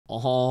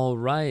All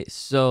right,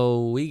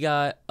 so we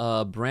got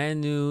a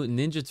brand new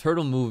Ninja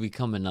Turtle movie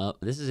coming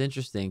up. This is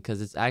interesting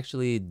because it's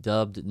actually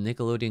dubbed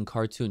Nickelodeon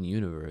Cartoon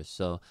Universe.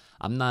 So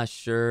I'm not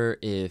sure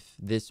if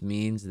this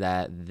means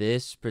that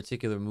this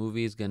particular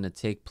movie is going to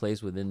take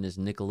place within this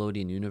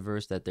Nickelodeon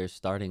universe that they're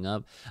starting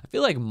up. I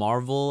feel like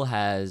Marvel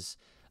has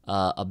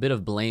a bit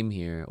of blame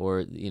here,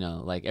 or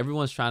like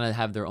everyone's trying to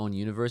have their own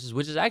universes,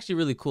 which is actually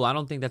really cool. I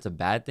don't think that's a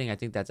bad thing. I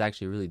think that's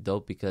actually really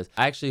dope because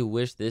I actually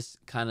wish this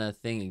kind of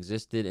thing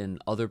existed in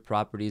other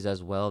properties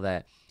as well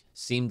that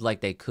seemed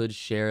like they could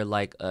share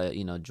like a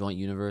joint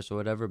universe or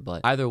whatever.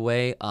 But either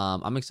way,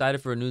 I'm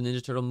excited for a new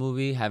Ninja Turtle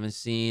movie. Haven't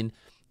seen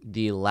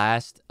the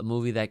last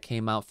movie that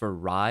came out for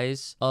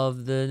Rise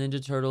of the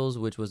Ninja Turtles,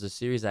 which was a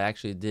series I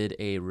actually did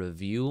a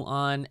review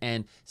on.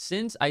 And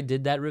since I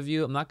did that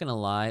review, I'm not gonna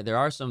lie, there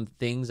are some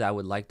things I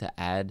would like to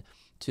add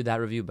to that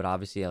review, but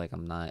obviously like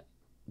I'm not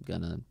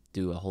gonna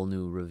do a whole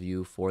new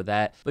review for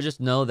that. But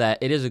just know that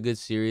it is a good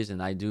series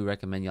and I do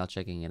recommend y'all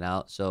checking it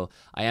out. So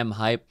I am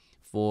hyped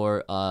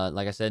for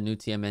like I said, new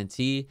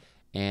TMNT,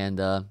 and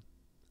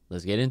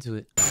let's get into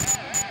it.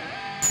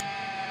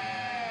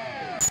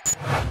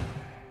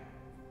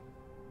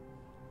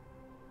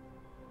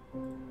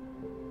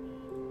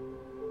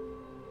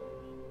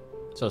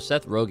 So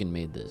Seth Rogen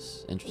made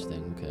this.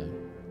 Interesting. Okay.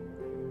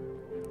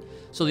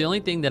 So the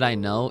only thing that I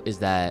know is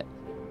that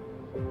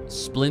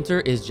Splinter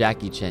is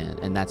Jackie Chan,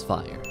 and that's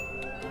fire.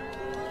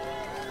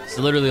 It's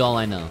literally all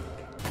I know.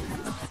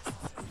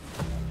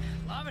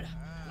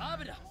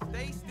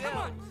 Stay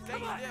still.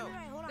 Stay still.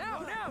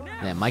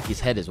 Man,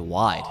 Mikey's head is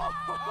wide.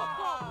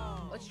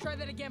 Let's try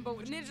that again, but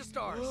with ninja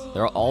stars.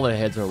 All their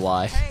heads are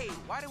wide. Hey,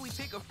 why did we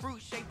pick a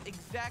fruit shaped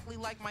exactly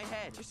like my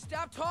head? Just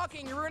stop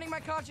talking. You're ruining my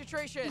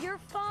concentration. You're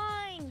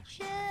fine.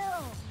 Chill.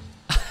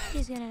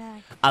 He's gonna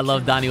die. I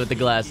love Donnie with the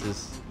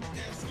glasses.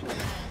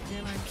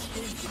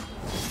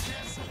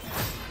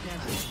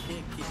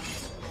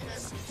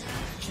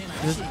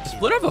 Does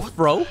Splinter have a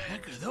fro? What the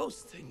heck are those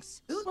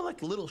things? They look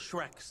like little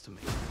Shreks to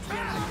me.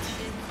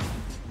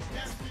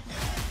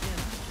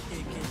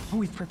 Oh,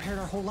 we've prepared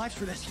our whole lives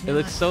for this. It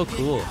looks so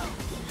cool.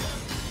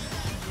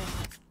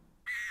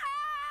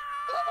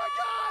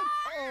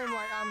 Oh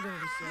my, I'm gonna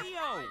be sick.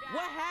 Leo,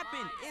 what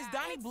happened? Is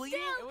Donnie bleeding?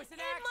 It was an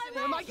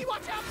accident. Mikey,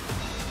 watch out!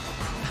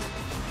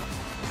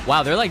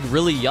 Wow, they're like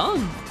really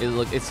young.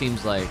 It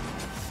seems like.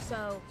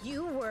 So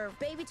you were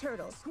baby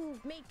turtles who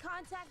made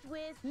contact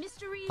with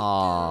mystery.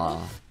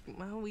 Aw,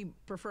 Well, we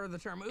prefer the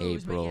term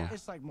ooze, but April. yeah.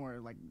 It's like more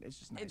like, it's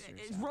just nicer.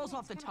 It rolls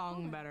off the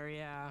tongue better,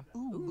 yeah.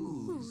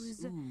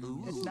 Ooze.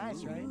 It's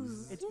nice, right?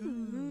 It's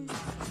ooze.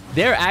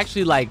 They're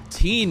actually like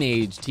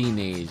teenage.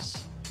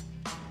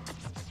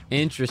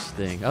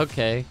 Interesting.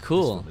 Okay,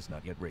 cool. Is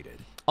not yet rated.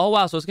 Oh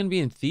wow, so it's gonna be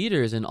in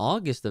theaters in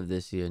August of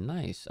this year.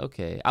 Nice.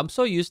 Okay, I'm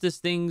so used to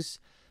things,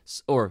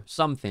 or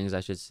some things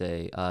I should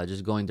say,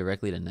 just going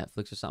directly to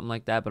Netflix or something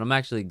like that. But I'm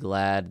actually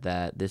glad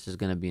that this is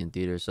gonna be in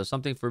theaters. So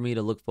something for me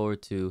to look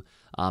forward to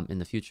in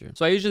the future.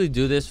 So I usually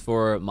do this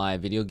for my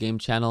video game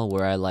channel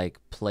where I like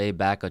play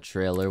back a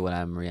trailer when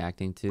I'm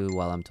reacting to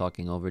while I'm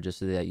talking over, just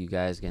so that you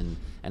guys can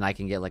and I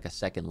can get like a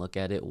second look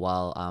at it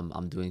while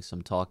I'm doing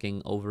some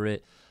talking over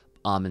it.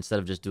 Instead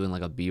of just doing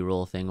like a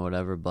B-roll thing or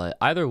whatever. But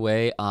either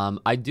way,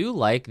 I do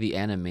like the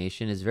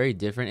animation. It's very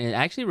different, and it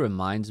actually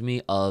reminds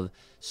me of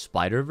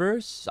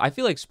Spider-Verse. I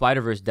feel like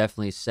Spider-Verse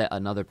definitely set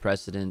another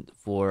precedent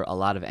for a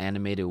lot of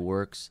animated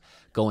works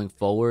going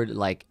forward.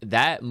 Like,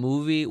 that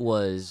movie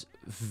was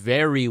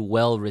very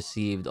well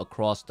received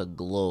across the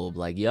globe.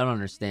 Like, you don't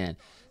understand.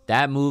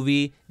 That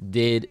movie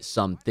did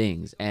some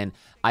things, and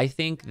I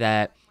think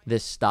that the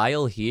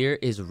style here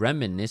is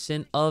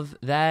reminiscent of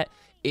that.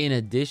 In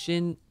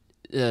addition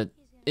to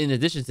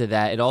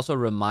that, it also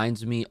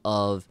reminds me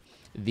of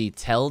the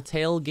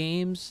Telltale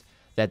games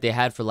that they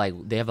had for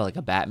they have like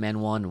a Batman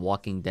one,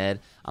 Walking Dead.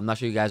 I'm not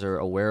sure you guys are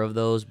aware of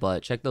those,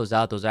 but check those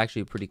out. Those are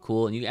actually pretty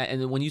cool.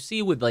 And when you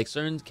see with like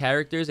certain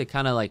characters, it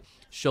kind of like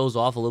shows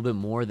off a little bit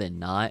more than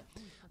not.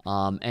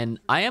 And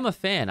I am a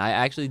fan. I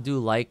actually do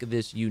like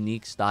this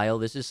unique style.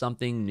 This is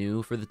something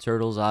new for the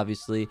Turtles,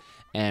 obviously.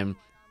 And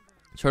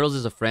Turtles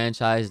is a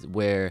franchise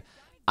where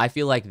I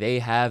feel like they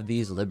have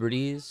these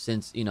liberties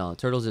since,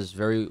 Turtles is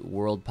very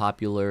world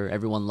popular.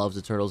 Everyone loves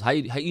the Turtles. How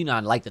you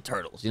not like the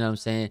Turtles? You know what I'm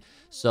saying?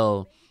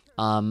 So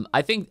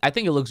I think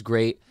it looks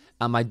great.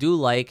 I do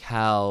like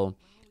how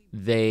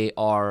they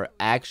are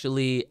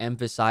actually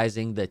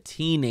emphasizing the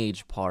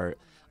teenage part.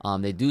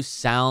 They do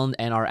sound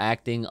and are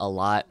acting a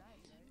lot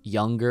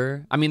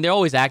younger. I mean, they're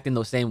always acting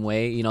the same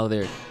way.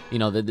 They're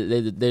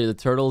the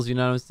Turtles. You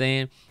know what I'm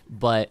saying?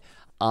 But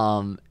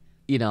I'm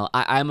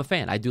a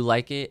fan. I do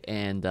like it,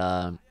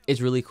 and it's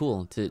really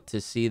cool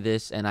to see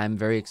this, and I'm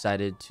very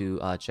excited to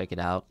check it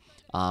out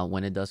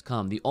when it does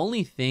come. The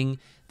only thing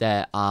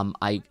that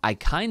I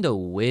kind of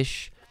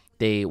wish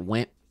they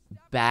went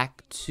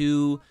back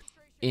to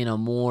in a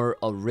more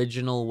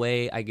original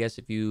way, I guess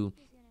if you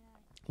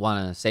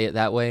want to say it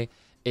that way,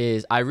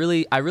 is I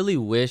really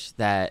wish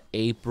that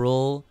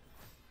April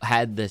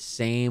had the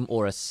same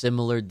or a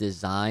similar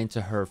design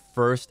to her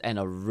first and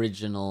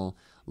original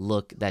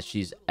look that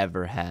she's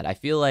ever had. I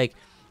feel like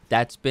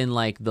that's been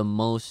like the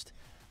most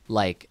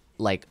like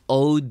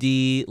OD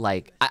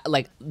like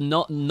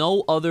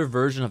no other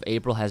version of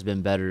April has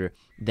been better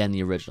than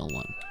the original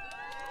one.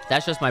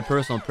 That's just my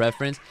personal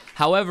preference.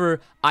 However,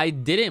 I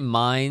didn't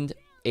mind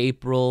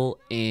April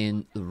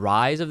in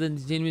Rise of the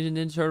Teenage Mutant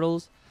Ninja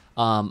Turtles.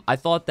 I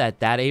thought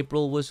that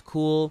April was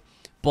cool,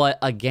 but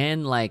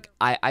again, like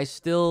I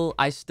still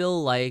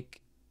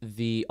like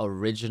the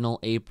original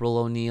April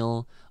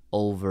O'Neil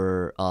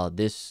over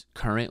this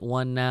current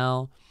one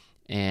now.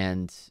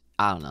 And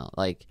I don't know,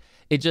 like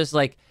it just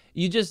like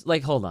you just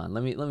like hold on,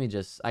 let me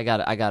just I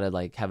gotta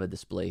like have a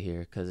display here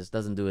because this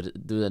doesn't do it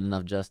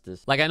enough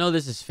justice. Like I know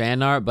this is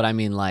fan art, but I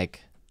mean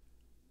like,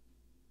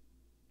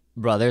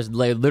 bro, there's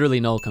like literally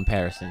no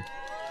comparison.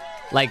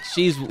 Like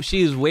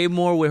she's way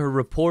more with her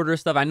reporter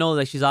stuff. I know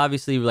that she's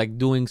obviously like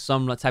doing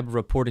some type of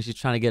reporting. She's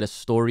trying to get a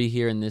story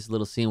here in this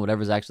little scene,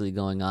 whatever's actually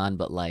going on.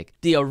 But like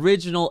the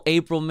original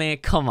April, man,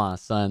 come on,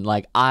 son.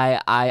 Like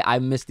I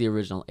miss the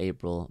original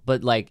April.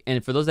 But like,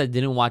 and for those that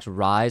didn't watch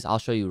Rise, I'll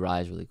show you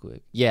Rise really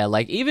quick. Yeah,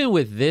 like even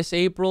with this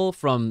April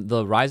from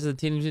the Rise of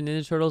the Teenage Mutant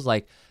Ninja Turtles,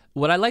 like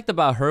what I liked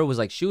about her was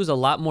like she was a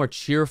lot more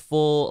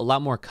cheerful, a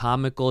lot more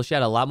comical. She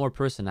had a lot more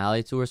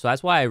personality to her. So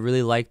that's why I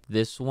really liked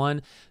this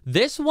one.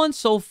 This one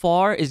so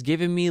far is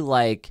giving me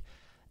like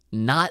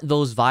not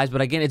those vibes,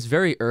 but again, it's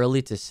very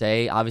early to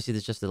say. Obviously,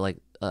 it's just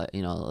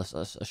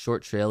a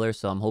short trailer,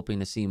 so I'm hoping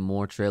to see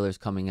more trailers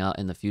coming out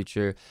in the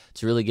future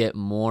to really get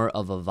more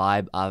of a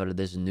vibe out of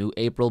this new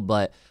April.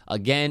 But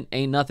again,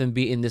 ain't nothing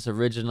beating this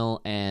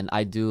original, and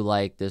I do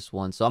like this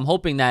one. So I'm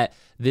hoping that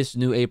this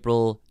new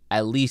April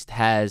at least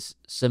has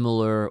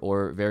similar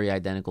or very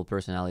identical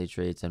personality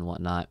traits and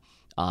whatnot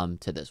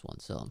to this one.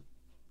 So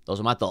those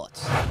are my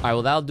thoughts. All right,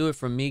 well, that'll do it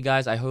from me,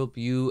 guys. I hope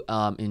you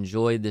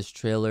enjoyed this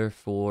trailer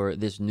for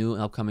this new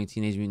and upcoming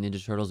Teenage Mutant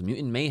Ninja Turtles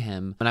Mutant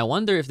Mayhem. And I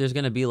wonder if there's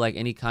going to be like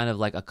any kind of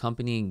like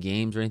accompanying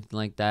games or anything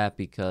like that,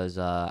 because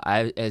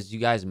as you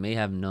guys may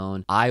have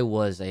known, I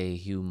was a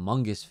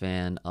humongous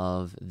fan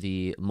of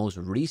the most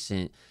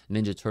recent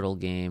Ninja Turtle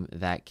game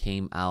that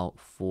came out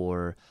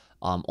for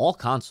all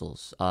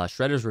consoles.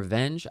 Shredder's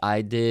Revenge.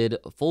 I did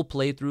full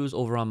playthroughs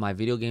over on my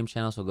video game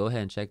channel, so go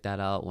ahead and check that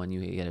out when you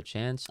get a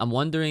chance. I'm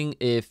wondering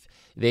if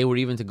they were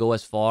even to go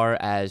as far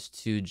as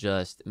to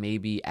just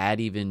maybe add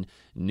even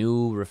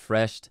new,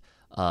 refreshed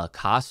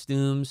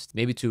costumes,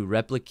 maybe to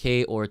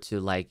replicate or to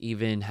like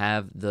even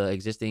have the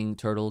existing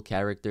turtle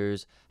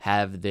characters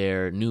have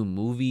their new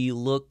movie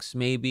looks,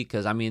 maybe,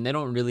 because I mean they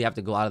don't really have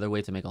to go out of their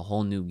way to make a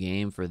whole new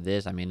game for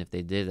this. I mean, if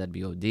they did, that'd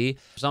be OD.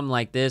 Something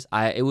like this,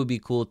 it would be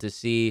cool to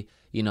see,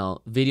 you know,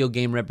 video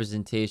game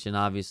representation,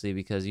 obviously,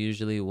 because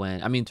usually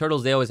when, I mean,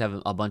 Turtles, they always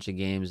have a bunch of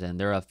games and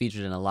they're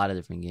featured in a lot of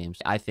different games.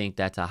 I think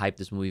that to hype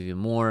this movie even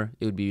more,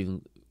 it would be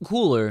even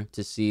cooler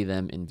to see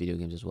them in video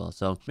games as well.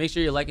 So make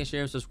sure you like and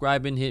share and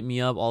subscribe and hit me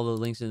up. All the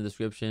links in the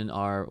description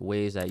are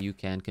ways that you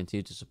can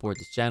continue to support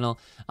this channel.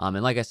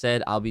 And like I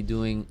said, I'll be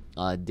doing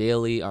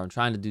daily, or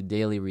trying to do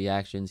daily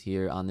reactions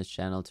here on this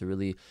channel to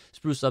really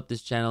spruce up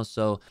this channel.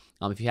 So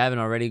if you haven't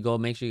already, go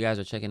make sure you guys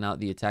are checking out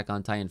the Attack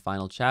on Titan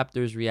Final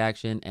Chapters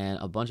reaction and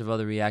a bunch of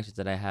other reactions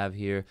that I have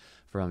here,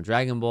 from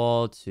Dragon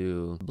Ball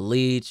to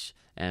Bleach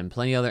and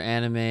plenty other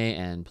anime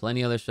and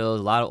plenty other shows,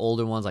 a lot of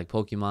older ones like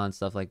Pokemon,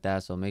 stuff like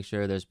that. So make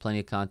sure there's plenty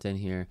of content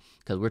here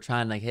because we're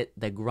trying to hit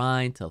the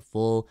grind to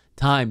full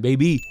time,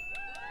 baby.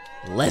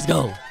 Let's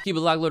go. Keep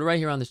it locked, loaded right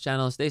here on this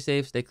channel. Stay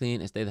safe, stay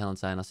clean, and stay the hell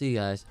inside. And I'll see you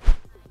guys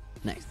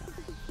next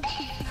time.